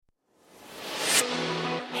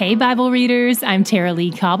Hey, Bible readers, I'm Tara Lee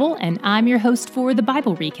Cobble, and I'm your host for the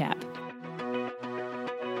Bible Recap.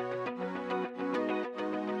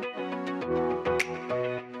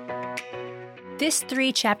 This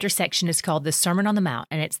 3-chapter section is called the Sermon on the Mount,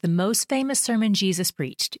 and it's the most famous sermon Jesus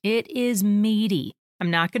preached. It is meaty. I'm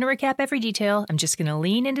not going to recap every detail. I'm just going to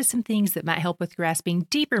lean into some things that might help with grasping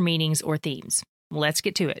deeper meanings or themes. Let's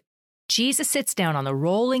get to it. Jesus sits down on the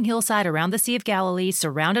rolling hillside around the Sea of Galilee,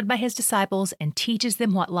 surrounded by his disciples, and teaches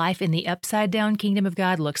them what life in the upside-down kingdom of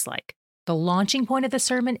God looks like. The launching point of the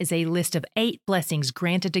sermon is a list of 8 blessings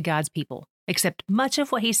granted to God's people, except much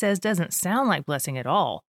of what he says doesn't sound like blessing at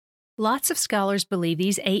all. Lots of scholars believe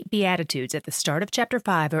these 8 Beatitudes at the start of chapter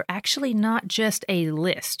 5 are actually not just a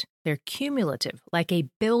list. They're cumulative, like a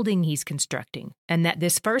building he's constructing, and that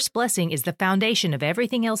this first blessing is the foundation of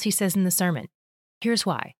everything else he says in the sermon. Here's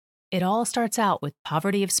why. It all starts out with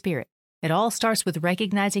poverty of spirit. It all starts with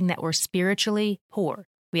recognizing that we're spiritually poor.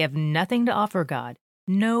 We have nothing to offer God,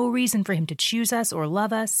 no reason for him to choose us or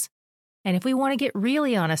love us. And if we want to get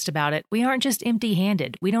really honest about it, we aren't just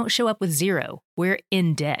empty-handed. We don't show up with 0. We're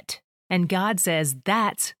in debt. And God says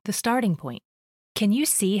that's the starting point. Can you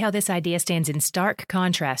see how this idea stands in stark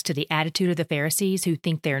contrast to the attitude of the Pharisees who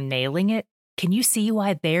think they're nailing it? Can you see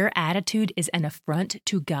why their attitude is an affront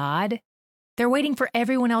to God? They're waiting for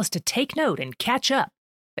everyone else to take note and catch up.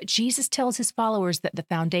 But Jesus tells his followers that the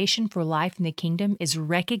foundation for life in the kingdom is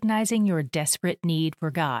recognizing your desperate need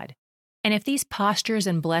for God. And if these postures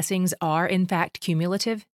and blessings are in fact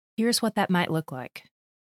cumulative, here's what that might look like.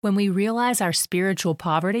 When we realize our spiritual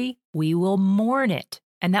poverty, we will mourn it,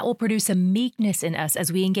 and that will produce a meekness in us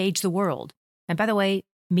as we engage the world. And by the way,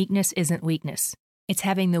 meekness isn't weakness. It's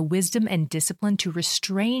having the wisdom and discipline to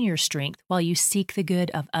restrain your strength while you seek the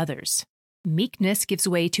good of others. Meekness gives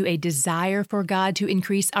way to a desire for God to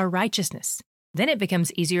increase our righteousness. Then it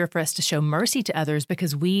becomes easier for us to show mercy to others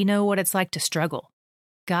because we know what it's like to struggle.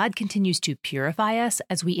 God continues to purify us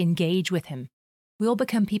as we engage with him. We'll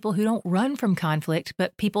become people who don't run from conflict,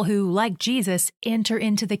 but people who, like Jesus, enter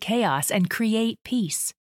into the chaos and create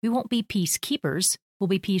peace. We won't be peacekeepers, we'll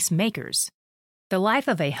be peacemakers. The life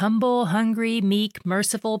of a humble, hungry, meek,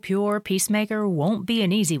 merciful, pure peacemaker won't be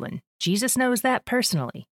an easy one. Jesus knows that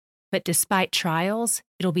personally. But despite trials,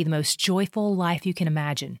 it'll be the most joyful life you can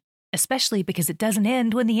imagine, especially because it doesn't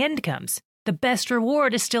end when the end comes. The best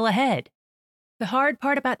reward is still ahead. The hard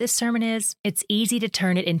part about this sermon is it's easy to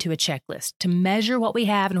turn it into a checklist, to measure what we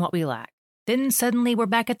have and what we lack. Then suddenly we're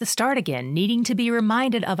back at the start again, needing to be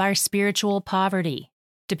reminded of our spiritual poverty.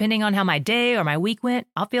 Depending on how my day or my week went,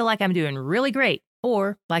 I'll feel like I'm doing really great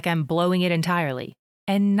or like I'm blowing it entirely.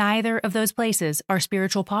 And neither of those places are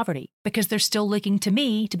spiritual poverty because they're still looking to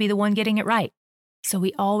me to be the one getting it right. So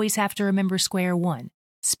we always have to remember square one,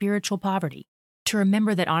 spiritual poverty, to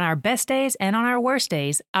remember that on our best days and on our worst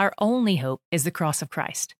days, our only hope is the cross of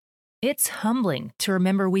Christ. It's humbling to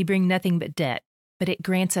remember we bring nothing but debt, but it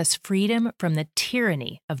grants us freedom from the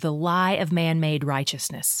tyranny of the lie of man-made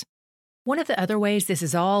righteousness. One of the other ways this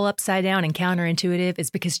is all upside down and counterintuitive is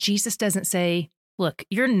because Jesus doesn't say, look,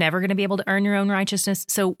 you're never going to be able to earn your own righteousness,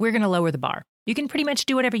 so we're going to lower the bar. You can pretty much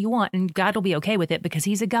do whatever you want, and God will be okay with it because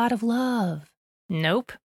he's a God of love.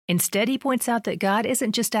 Nope. Instead, he points out that God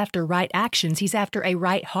isn't just after right actions, he's after a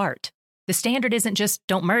right heart. The standard isn't just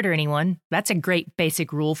don't murder anyone. That's a great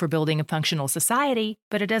basic rule for building a functional society,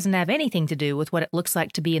 but it doesn't have anything to do with what it looks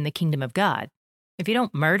like to be in the kingdom of God. If you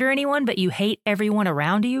don't murder anyone, but you hate everyone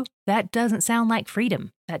around you, that doesn't sound like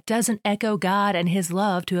freedom. That doesn't echo God and his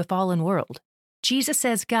love to a fallen world. Jesus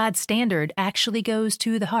says God's standard actually goes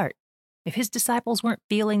to the heart. If his disciples weren't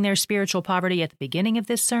feeling their spiritual poverty at the beginning of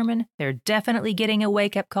this sermon, they're definitely getting a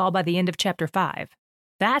wake-up call by the end of chapter 5.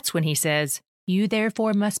 That's when he says, "You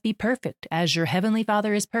therefore must be perfect, as your heavenly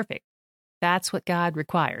Father is perfect." That's what God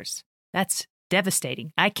requires. That's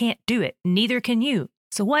devastating. I can't do it. Neither can you.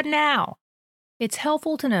 So what now? It's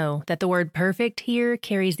helpful to know that the word perfect here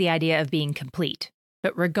carries the idea of being complete.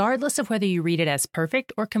 But regardless of whether you read it as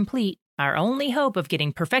perfect or complete, our only hope of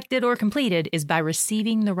getting perfected or completed is by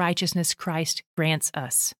receiving the righteousness Christ grants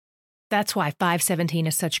us. That's why 5:17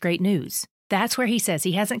 is such great news. That's where he says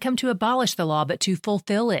he hasn't come to abolish the law, but to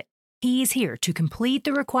fulfill it. He's here to complete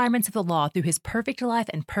the requirements of the law through his perfect life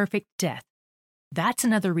and perfect death. That's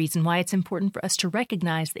another reason why it's important for us to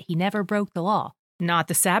recognize that he never broke the law. Not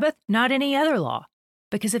the Sabbath, not any other law.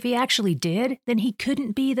 Because if he actually did, then he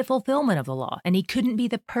couldn't be the fulfillment of the law, and he couldn't be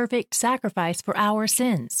the perfect sacrifice for our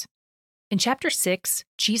sins. In chapter 6,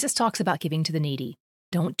 Jesus talks about giving to the needy.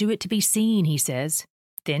 Don't do it to be seen, he says.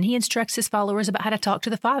 Then he instructs his followers about how to talk to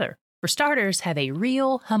the Father. For starters, have a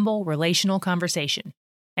real, humble, relational conversation.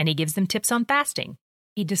 And he gives them tips on fasting.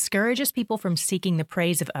 He discourages people from seeking the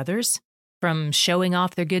praise of others, from showing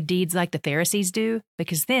off their good deeds like the Pharisees do,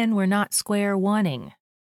 because then we're not square one-ing.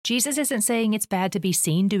 Jesus isn't saying it's bad to be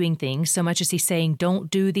seen doing things so much as he's saying don't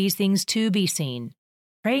do these things to be seen.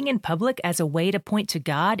 Praying in public as a way to point to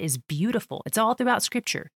God is beautiful. It's all throughout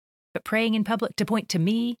Scripture. But praying in public to point to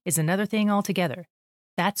me is another thing altogether.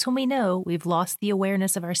 That's when we know we've lost the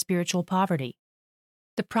awareness of our spiritual poverty.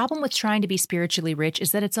 The problem with trying to be spiritually rich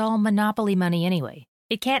is that it's all monopoly money anyway.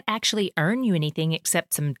 It can't actually earn you anything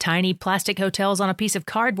except some tiny plastic hotels on a piece of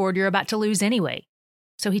cardboard you're about to lose anyway.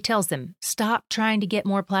 So he tells them, stop trying to get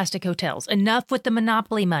more plastic hotels. Enough with the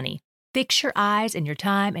monopoly money. Fix your eyes and your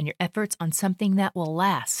time and your efforts on something that will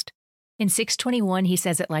last. In 6:21, he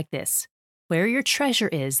says it like this: where your treasure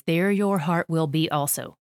is, there your heart will be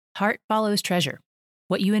also. Heart follows treasure.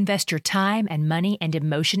 What you invest your time and money and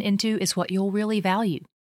emotion into is what you'll really value.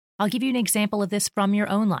 I'll give you an example of this from your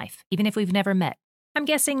own life, even if we've never met. I'm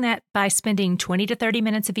guessing that by spending 20 to 30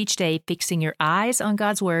 minutes of each day fixing your eyes on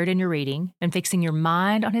God's Word in your reading and fixing your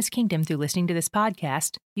mind on His kingdom through listening to this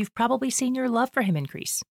podcast, you've probably seen your love for Him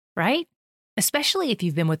increase, right? Especially if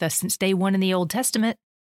you've been with us since day one in the Old Testament.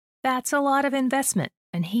 That's a lot of investment,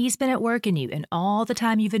 and He's been at work in you and all the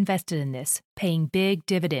time you've invested in this, paying big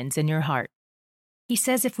dividends in your heart. He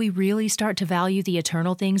says if we really start to value the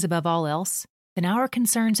eternal things above all else, then our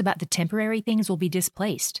concerns about the temporary things will be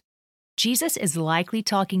displaced. Jesus is likely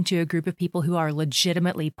talking to a group of people who are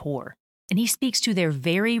legitimately poor, and he speaks to their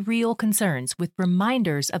very real concerns with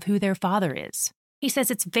reminders of who their Father is. He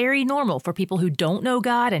says it's very normal for people who don't know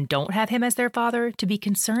God and don't have Him as their Father to be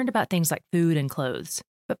concerned about things like food and clothes.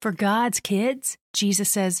 But for God's kids, Jesus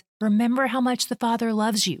says, remember how much the Father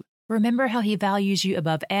loves you. Remember how He values you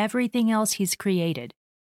above everything else He's created.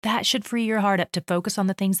 That should free your heart up to focus on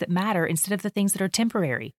the things that matter instead of the things that are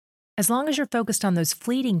temporary. As long as you're focused on those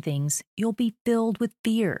fleeting things, you'll be filled with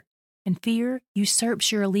fear. And fear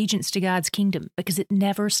usurps your allegiance to God's kingdom because it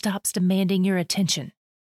never stops demanding your attention.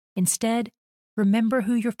 Instead, remember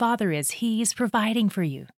who your Father is. He's providing for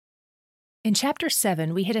you. In chapter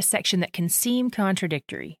 7, we hit a section that can seem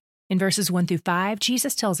contradictory. In verses 1 through 5,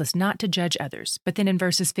 Jesus tells us not to judge others, but then in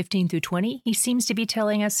verses 15 through 20, he seems to be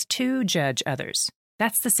telling us to judge others.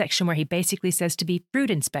 That's the section where he basically says to be fruit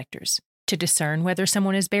inspectors, to discern whether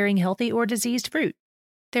someone is bearing healthy or diseased fruit.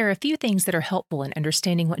 There are a few things that are helpful in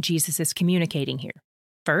understanding what Jesus is communicating here.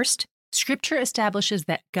 First, Scripture establishes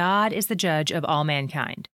that God is the judge of all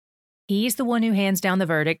mankind. He's the one who hands down the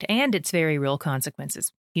verdict and its very real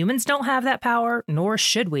consequences. Humans don't have that power, nor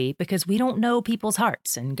should we, because we don't know people's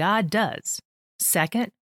hearts, and God does.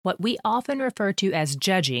 Second, what we often refer to as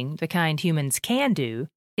judging, the kind humans can do,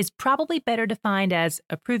 is probably better defined as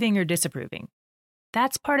approving or disapproving.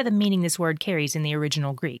 That's part of the meaning this word carries in the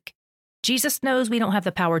original Greek. Jesus knows we don't have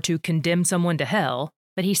the power to condemn someone to hell,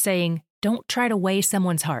 but he's saying, don't try to weigh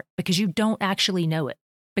someone's heart because you don't actually know it.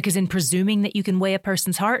 Because in presuming that you can weigh a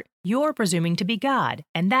person's heart, you're presuming to be God,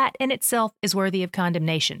 and that in itself is worthy of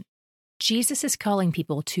condemnation. Jesus is calling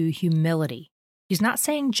people to humility. He's not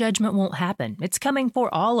saying judgment won't happen. It's coming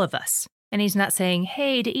for all of us. And he's not saying,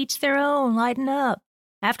 hey, to each their own, lighten up.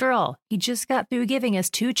 After all, he just got through giving us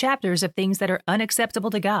 2 chapters of things that are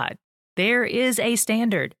unacceptable to God. There is a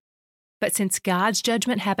standard. But since God's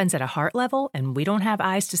judgment happens at a heart level and we don't have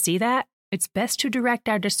eyes to see that, it's best to direct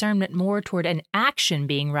our discernment more toward an action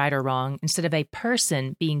being right or wrong instead of a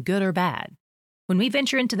person being good or bad. When we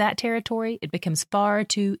venture into that territory, it becomes far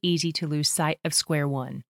too easy to lose sight of square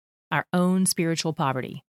one, our own spiritual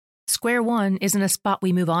poverty. Square one isn't a spot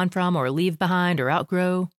we move on from or leave behind or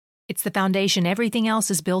outgrow. It's the foundation everything else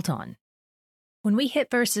is built on. When we hit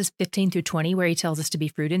verses 15 through 20, where he tells us to be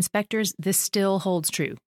fruit inspectors, this still holds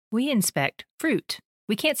true. We inspect fruit.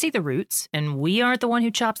 We can't see the roots, and we aren't the one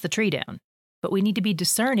who chops the tree down. But we need to be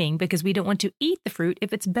discerning because we don't want to eat the fruit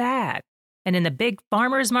if it's bad. And in the big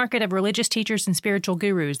farmer's market of religious teachers and spiritual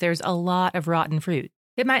gurus, there's a lot of rotten fruit.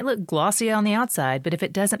 It might look glossy on the outside, but if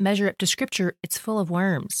it doesn't measure up to Scripture, it's full of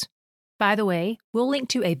worms. By the way, we'll link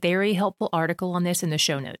to a very helpful article on this in the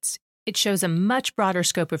show notes. It shows a much broader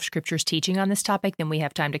scope of Scripture's teaching on this topic than we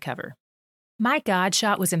have time to cover. My God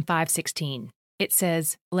shot was in 5:16. It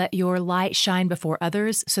says, "Let your light shine before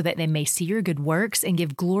others so that they may see your good works and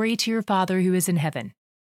give glory to your Father who is in heaven."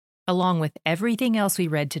 Along with everything else we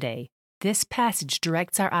read today, this passage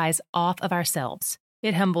directs our eyes off of ourselves.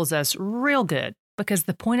 It humbles us real good because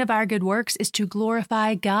the point of our good works is to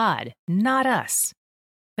glorify God, not us.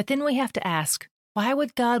 But then we have to ask, why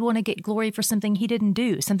would God want to get glory for something he didn't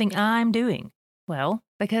do, something I'm doing? Well,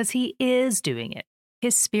 because he is doing it.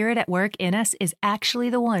 His Spirit at work in us is actually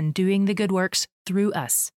the one doing the good works through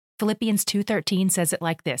us. Philippians 2:13 says it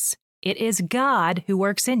like this, It is God who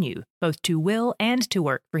works in you, both to will and to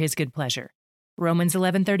work for his good pleasure. Romans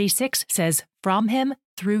 11:36 says, "From him,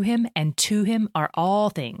 through him, and to him are all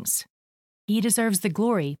things." He deserves the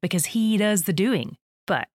glory because he does the doing,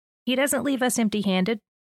 but he doesn't leave us empty-handed.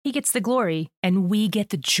 He gets the glory, and we get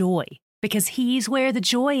the joy because he's where the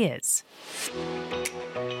joy is.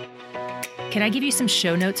 Can I give you some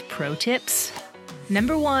show notes pro tips?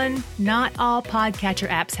 Number 1, not all podcatcher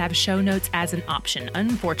apps have show notes as an option,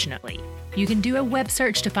 unfortunately. You can do a web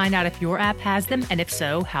search to find out if your app has them, and if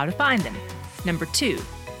so, how to find them. Number 2,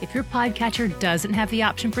 if your podcatcher doesn't have the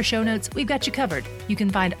option for show notes, we've got you covered. You can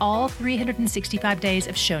find all 365 days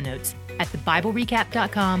of show notes at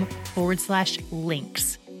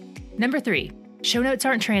thebiblerecap.com/links. Number 3, show notes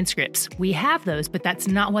aren't transcripts. We have those, but that's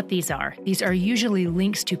not what these are. These are usually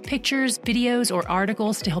links to pictures, videos, or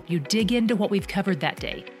articles to help you dig into what we've covered that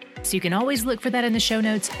day. So you can always look for that in the show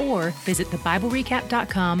notes or visit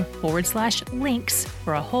thebiblerecap.com/links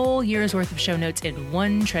for a whole year's worth of show notes in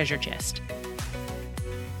one treasure chest.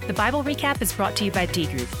 The Bible Recap is brought to you by D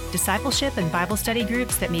Group, discipleship and Bible study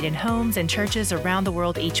groups that meet in homes and churches around the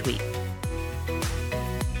world each week.